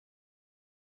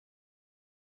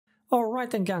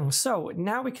Alright then gang, so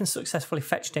now we can successfully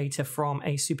fetch data from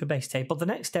a Supabase table. The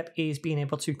next step is being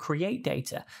able to create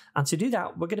data, and to do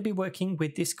that we're going to be working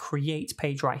with this create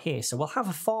page right here. So we'll have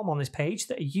a form on this page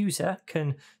that a user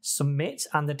can submit,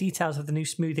 and the details of the new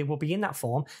smoothie will be in that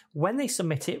form. When they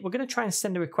submit it, we're going to try and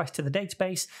send a request to the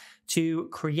database to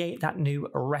create that new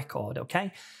record,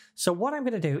 okay? So what I'm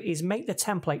going to do is make the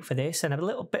template for this and a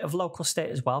little bit of local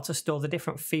state as well to store the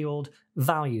different field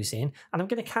values in. And I'm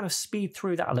going to kind of speed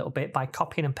through that a little bit by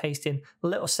copying and pasting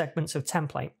little segments of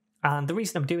template. And the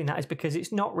reason I'm doing that is because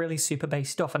it's not really Supabase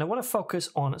stuff and I want to focus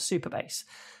on Supabase.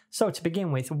 So to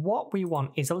begin with, what we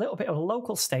want is a little bit of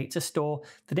local state to store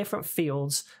the different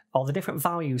fields or the different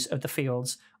values of the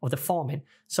fields of the form in.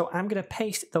 So I'm going to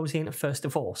paste those in first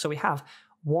of all. So we have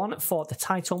one for the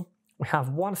title, we have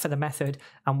one for the method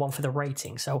and one for the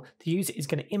rating. So the user is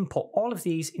going to input all of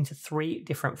these into 3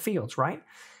 different fields, right?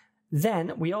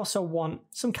 Then we also want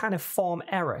some kind of form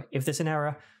error if there's an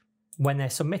error when they're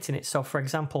submitting it. So for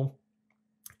example,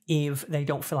 if they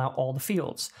don't fill out all the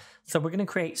fields. So we're going to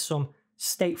create some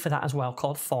state for that as well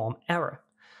called form error.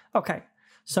 Okay,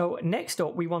 so next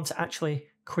up we want to actually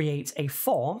create a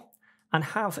form and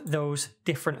have those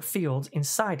different fields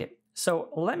inside it. So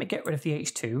let me get rid of the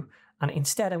H2 and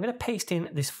instead I'm going to paste in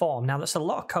this form. Now that's a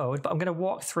lot of code, but I'm going to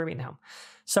walk through it now.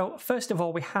 So first of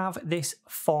all, we have this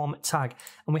form tag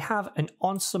and we have an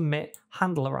onSubmit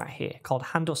handler right here called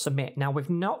handle submit. Now we've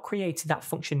not created that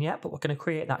function yet, but we're going to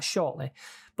create that shortly.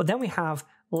 But then we have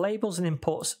labels and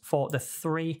inputs for the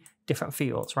 3 different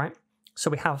fields, right? So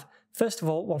we have, first of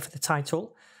all, one for the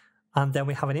title, and then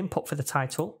we have an input for the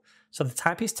title. So the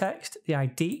type is text, the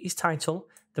ID is title,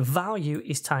 the value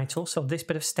is title, so this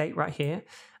bit of state right here.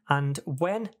 And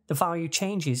when the value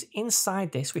changes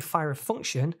inside this, we fire a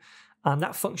function, and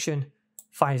that function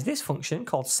fires this function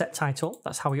called setTitle.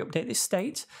 That's how we update this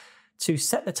state to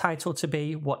set the title to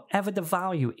be whatever the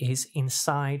value is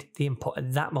inside the input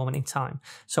at that moment in time.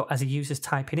 So as a user's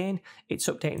typing in, it's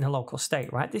updating the local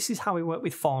state, right? This is how we work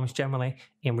with forms generally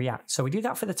in React. So we do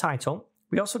that for the title.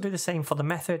 We also do the same for the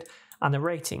method and the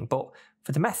rating, but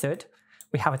for the method,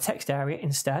 we have a text area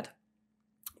instead.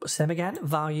 But same again,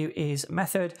 value is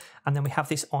method, and then we have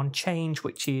this onChange,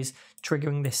 which is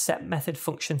triggering this set method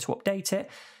function to update it.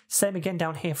 Same again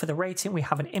down here for the rating, we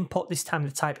have an input. This time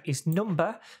the type is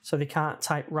number, so they can't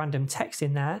type random text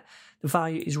in there. The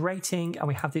value is rating, and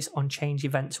we have this onChange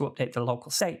event to update the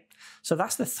local state. So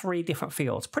that's the 3 different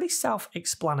fields, pretty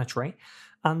self-explanatory.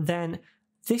 And then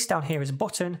this down here is a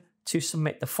button to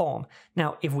submit the form.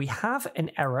 Now, if we have an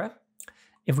error,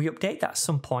 if we update that at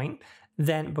some point,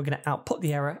 then we're going to output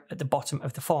the error at the bottom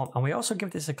of the form. And we also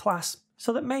give this a class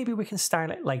so that maybe we can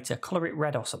style it later, color it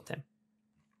red or something.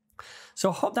 So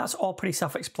I hope that's all pretty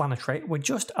self-explanatory. We're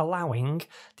just allowing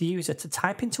the user to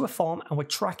type into a form and we're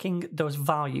tracking those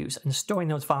values and storing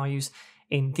those values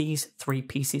in these 3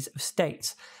 pieces of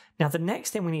state. Now, the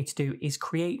next thing we need to do is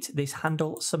create this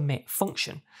handle submit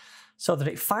function so that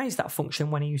it fires that function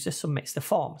when a user submits the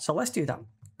form. So let's do that.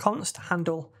 Const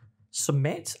handle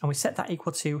submit, and we set that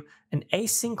equal to an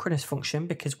asynchronous function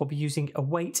because we'll be using a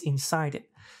wait inside it.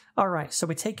 All right, so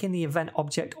we're taking the event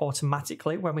object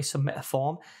automatically when we submit a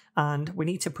form, and we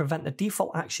need to prevent the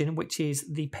default action, which is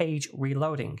the page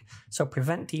reloading. So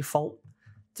prevent default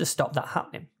to stop that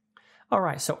happening. All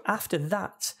right, so after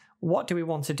that, what do we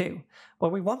want to do?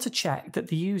 Well, we want to check that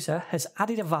the user has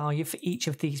added a value for each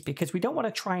of these because we don't want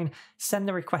to try and send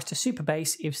the request to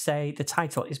Supabase if, say, the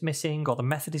title is missing or the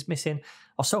method is missing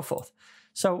or so forth.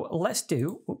 So let's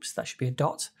do, oops, that should be a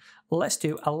dot. Let's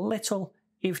do a little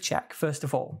if check first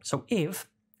of all. So if,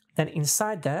 then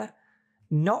inside there,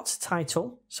 not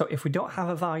title. So if we don't have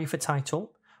a value for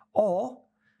title, or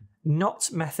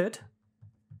not method,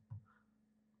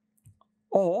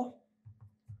 or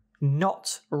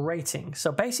not rating.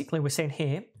 So basically we're saying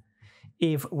here,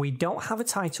 if we don't have a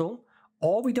title,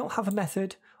 or we don't have a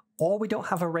method, or we don't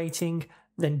have a rating,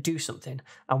 then do something.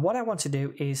 And what I want to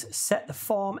do is set the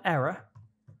form error,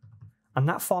 and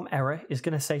that form error is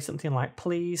going to say something like,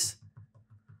 please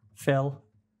fill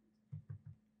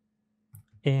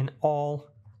in all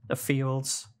the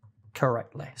fields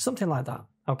correctly. Something like that,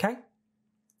 okay?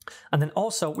 And then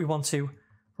also we want to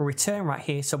return right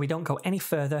here so we don't go any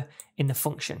further in the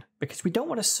function because we don't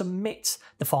want to submit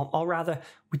the form, or rather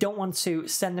we don't want to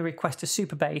send the request to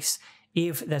Supabase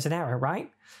if there's an error,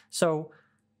 right? So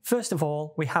first of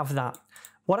all, we have that.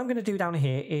 What I'm going to do down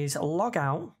here is log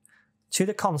out to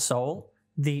the console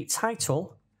the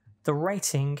title, the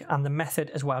rating, and the method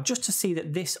as well, just to see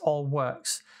that this all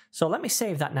works. So let me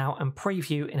save that now and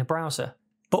preview in a browser.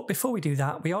 But before we do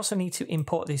that, we also need to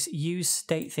import this use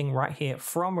state thing right here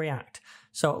from React.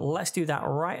 So let's do that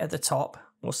right at the top.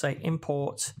 we'll say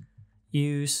import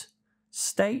use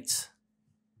state,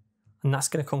 and that's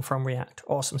going to come from React.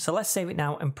 Awesome. So let's save it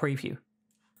now and preview.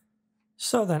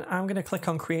 So then I'm going to click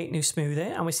on create new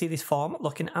smoothie, and we see this form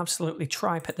looking absolutely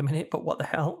tripe at the minute, but what the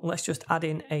hell? Let's just add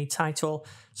in a title,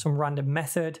 some random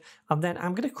method, and then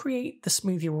I'm going to create the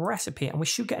smoothie recipe, and we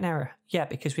should get an error. Yeah,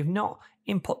 because we've not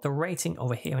input the rating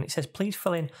over here, and it says please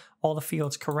fill in all the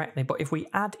fields correctly. But if we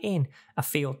add in a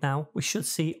field now, we should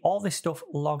see all this stuff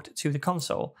logged to the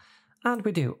console. And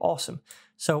we do. Awesome.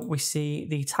 So we see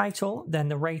the title, then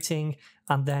the rating,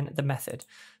 and then the method.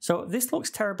 So this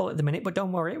looks terrible at the minute, but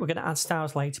don't worry, we're going to add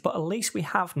styles later. But at least we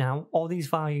have now all these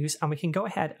values, and we can go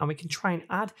ahead and we can try and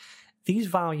add these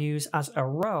values as a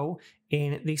row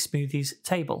in the smoothies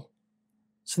table.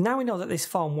 So now we know that this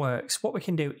form works. What we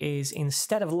can do is,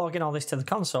 instead of logging all this to the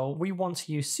console, we want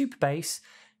to use Supabase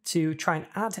to try and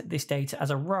add this data as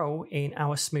a row in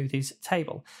our smoothies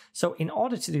table. So in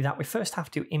order to do that, we first have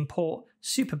to import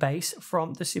Supabase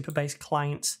from the Supabase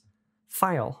client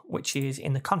file, which is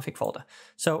in the config folder.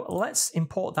 So let's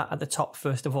import that at the top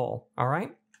first of all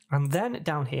right? And then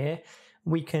down here,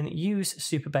 we can use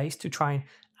Supabase to try and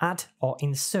add or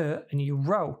insert a new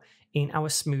row in our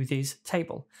smoothies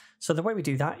table. So the way we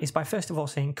do that is by first of all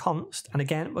saying const, and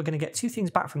again, we're going to get two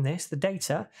things back from this, the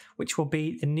data, which will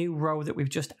be the new row that we've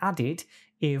just added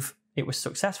if it was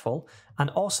successful, and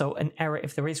also an error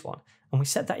if there is one. And we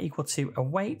set that equal to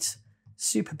await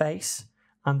Supabase,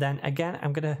 and then again,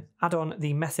 I'm going to add on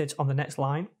the methods on the next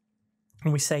line,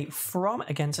 and we say from,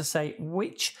 again, to say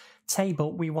which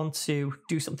table we want to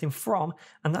do something from,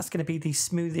 and that's going to be the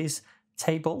smoothies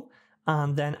table.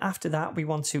 And then after that, we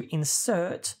want to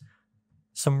insert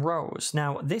some rows.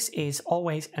 Now, this is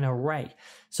always an array.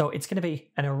 So it's going to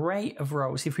be an array of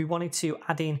rows. If we wanted to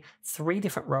add in 3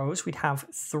 different rows, we'd have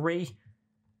 3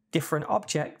 different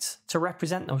objects to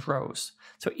represent those rows.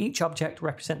 So each object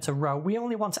represents a row. We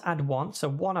only want to add one, so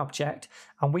one object,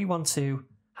 and we want to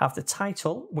have the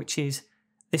title, which is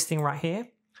this thing right here.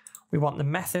 We want the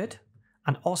method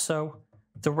and also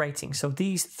the rating. So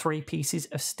these 3 pieces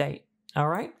of state. All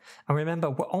right. And remember,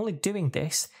 we're only doing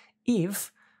this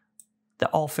if they're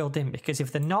all filled in, because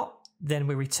if they're not, then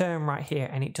we return right here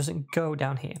and it doesn't go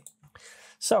down here.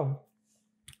 So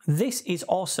this is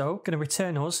also going to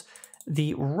return us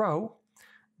the row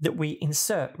that we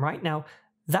insert. Right now,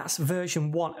 that's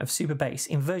version 1 of Supabase.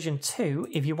 In version 2,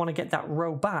 if you want to get that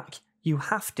row back, you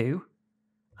have to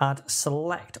add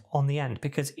select on the end,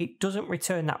 because it doesn't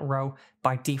return that row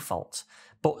by default.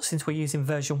 But since we're using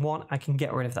version 1, I can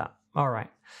get rid of that. All right.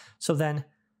 So then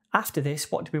after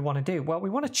this, what do we want to do? Well, we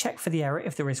want to check for the error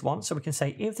if there is one. So we can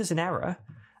say if there's an error,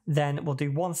 then we'll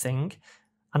do one thing.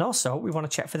 And also we want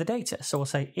to check for the data. So we'll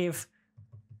say if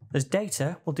there's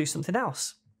data, we'll do something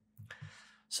else.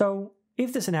 So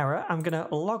if there's an error, I'm going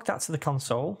to log that to the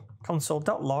console,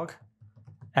 console.log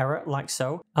error like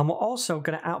so. And we're also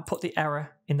going to output the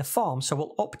error in the form. So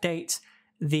we'll update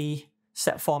the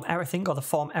set form error thing, or the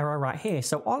form error right here.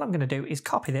 So all I'm going to do is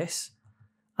copy this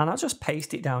and I'll just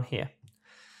paste it down here.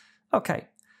 Okay,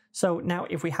 so now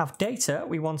if we have data,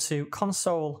 we want to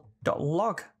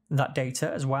console.log that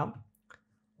data as well,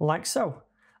 like so.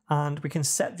 And we can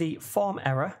set the form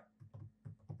error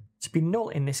to be null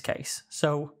in this case.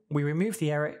 So we remove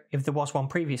the error if there was one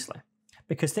previously.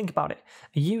 Because think about it,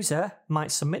 a user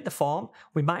might submit the form,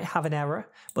 we might have an error,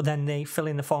 but then they fill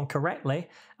in the form correctly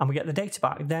and we get the data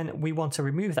back. Then we want to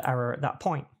remove the error at that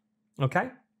point,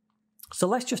 okay? So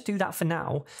let's just do that for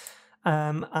now.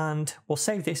 And we'll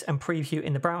save this and preview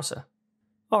in the browser.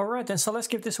 All right then, so let's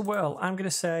give this a whirl. I'm going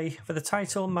to say for the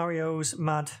title, Mario's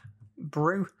Mad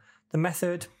Brew. The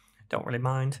method, don't really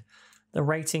mind. The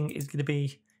rating is going to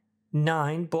be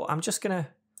 9, but I'm just going to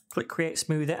click Create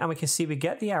Smoother and we can see we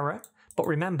get the error. But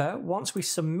remember, once we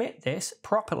submit this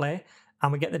properly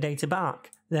and we get the data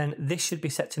back, then this should be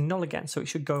set to null again, so it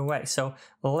should go away. So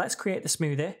let's create the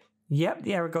smoothie. Yep,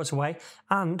 the error goes away,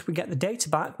 and we get the data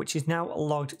back, which is now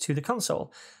logged to the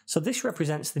console. So this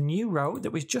represents the new row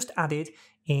that was just added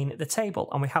in the table,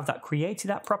 and we have that created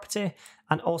that property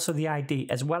and also the ID,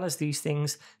 as well as these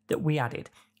things that we added.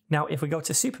 Now, if we go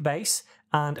to Supabase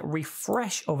and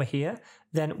refresh over here,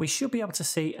 then we should be able to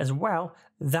see as well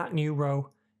that new row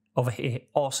over here.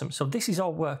 Awesome. So this is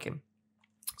all working.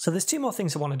 So there's 2 more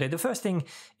things I want to do. The first thing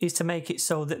is to make it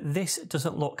so that this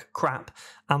doesn't look crap,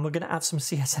 and we're going to add some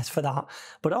CSS for that.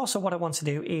 But also what I want to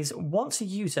do is, once a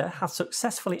user has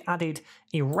successfully added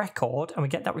a record and we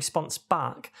get that response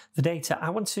back, the data, I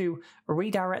want to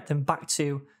redirect them back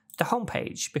to the home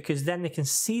page, because then they can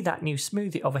see that new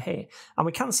smoothie over here. And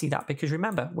we can see that because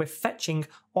remember, we're fetching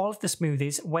all of the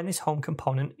smoothies when this home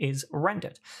component is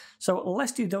rendered. So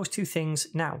let's do those 2 things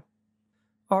now.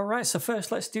 All right, so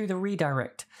first let's do the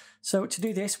redirect. So to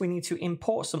do this, we need to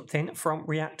import something from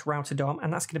React Router DOM,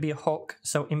 and that's going to be a hook.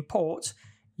 So import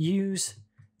use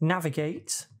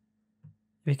navigate,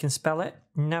 if you can spell it,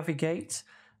 navigate,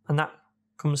 and that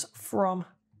comes from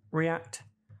React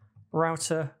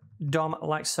Router DOM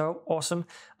like so. Awesome.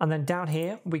 And then down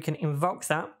here, we can invoke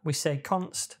that. We say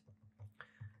const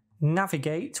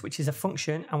navigate, which is a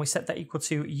function, and we set that equal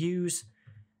to use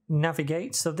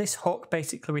navigate. So this hook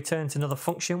basically returns another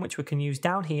function which we can use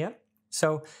down here.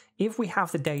 So if we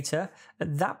have the data,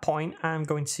 at that point, I'm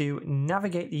going to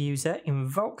navigate the user,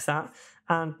 invoke that,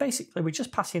 and basically we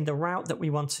just pass in the route that we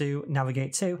want to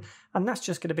navigate to, and that's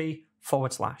just going to be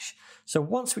 /. So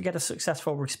once we get a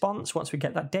successful response, once we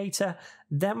get that data,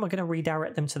 then we're going to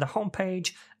redirect them to the home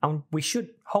page, and we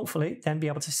should hopefully then be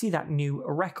able to see that new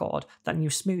record, that new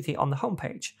smoothie on the home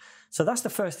page. So that's the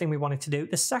first thing we wanted to do.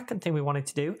 The second thing we wanted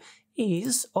to do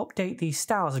is update these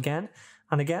styles again.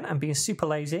 And again, I'm being super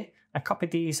lazy. I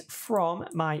copied these from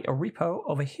my repo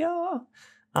over here,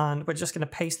 and we're just going to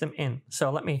paste them in.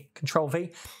 So let me Control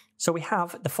V. So we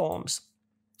have the forms.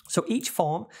 So each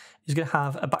form is going to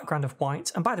have a background of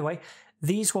white. And by the way,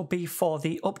 these will be for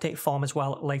the update form as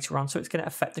well later on. So it's going to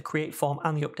affect the create form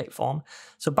and the update form.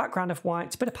 So background of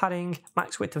white, bit of padding,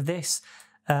 max width of this,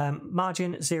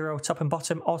 margin 0 top and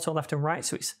bottom, auto left and right.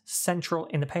 So it's central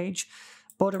in the page.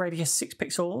 Border radius 6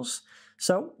 pixels.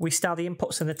 So we style the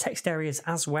inputs in the text areas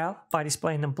as well by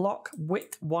displaying them block.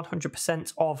 Width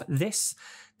 100% of this.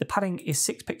 The padding is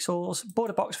 6 pixels.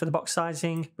 Border box for the box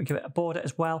sizing. We give it a border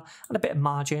as well and a bit of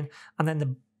margin. And then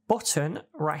the button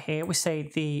right here, we say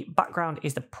the background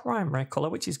is the primary color,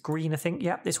 which is green, I think.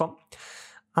 Yeah, this one.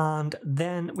 And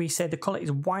then we say the color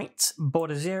is white,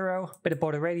 border 0, bit of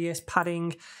border radius,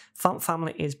 padding. Font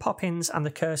family is Poppins, and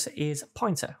the cursor is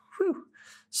pointer. Whew.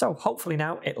 So hopefully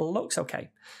now it looks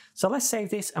okay. So let's save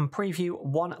this and preview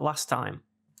one last time.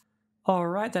 All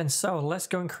right then, so let's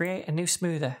go and create a new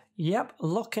smoother. Yep,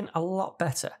 looking a lot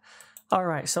better. All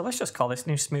right, so let's just call this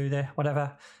new smoother,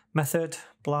 whatever. Method,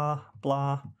 blah,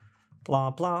 blah,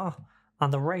 blah, blah.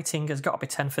 And the rating has got to be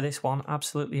 10 for this one.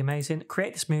 Absolutely amazing.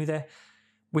 Create the smoother.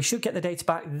 We should get the data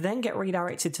back, then get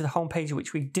redirected to the home page,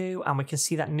 which we do, and we can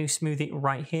see that new smoothie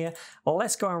right here.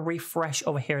 Let's go and refresh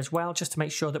over here as well, just to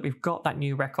make sure that we've got that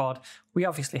new record. We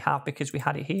obviously have because we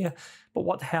had it here, but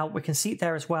what the hell, we can see it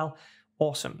there as well.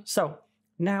 Awesome. So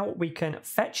now we can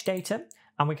fetch data,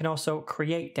 and we can also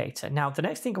create data. Now, the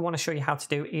next thing I want to show you how to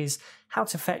do is how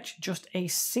to fetch just a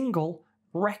single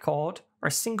record or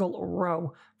a single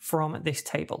row from this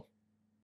table.